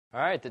All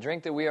right, the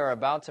drink that we are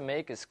about to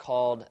make is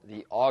called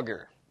the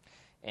Auger.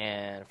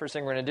 And first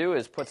thing we're going to do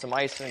is put some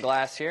ice in a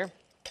glass here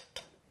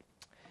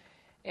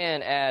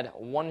and add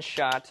 1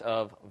 shot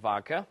of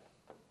vodka.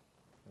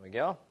 There we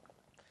go.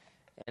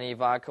 Any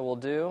vodka will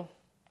do.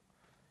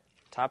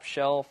 Top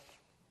shelf,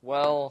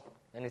 well,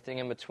 anything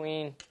in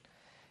between.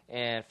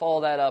 And follow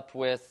that up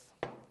with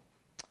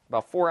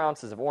about 4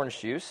 ounces of orange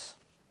juice.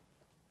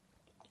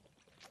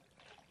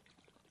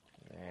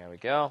 There we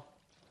go.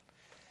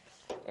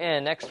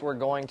 And next we're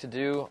going to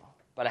do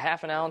about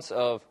 1/2 ounce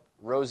of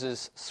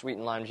Rose's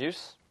sweetened lime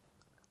juice.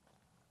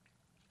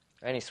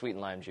 Any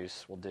sweetened lime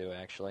juice will do,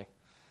 actually.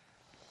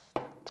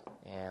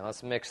 And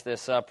let's mix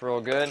this up real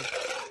good.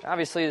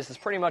 Obviously, this is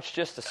pretty much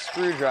just a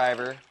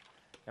screwdriver,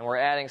 and we're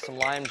adding some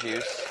lime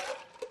juice.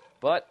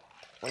 But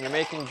when you're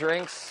making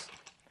drinks,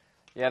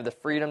 you have the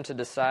freedom to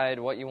decide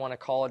what you want to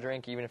call a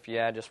drink, even if you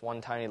add just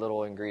one tiny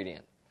little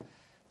ingredient.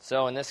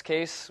 So in this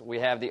case, we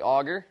have the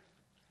Auger.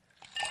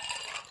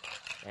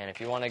 And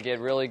if you want to get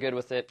really good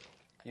with it,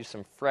 use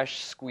some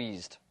fresh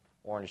squeezed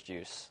orange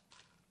juice.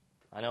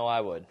 I know I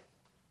would.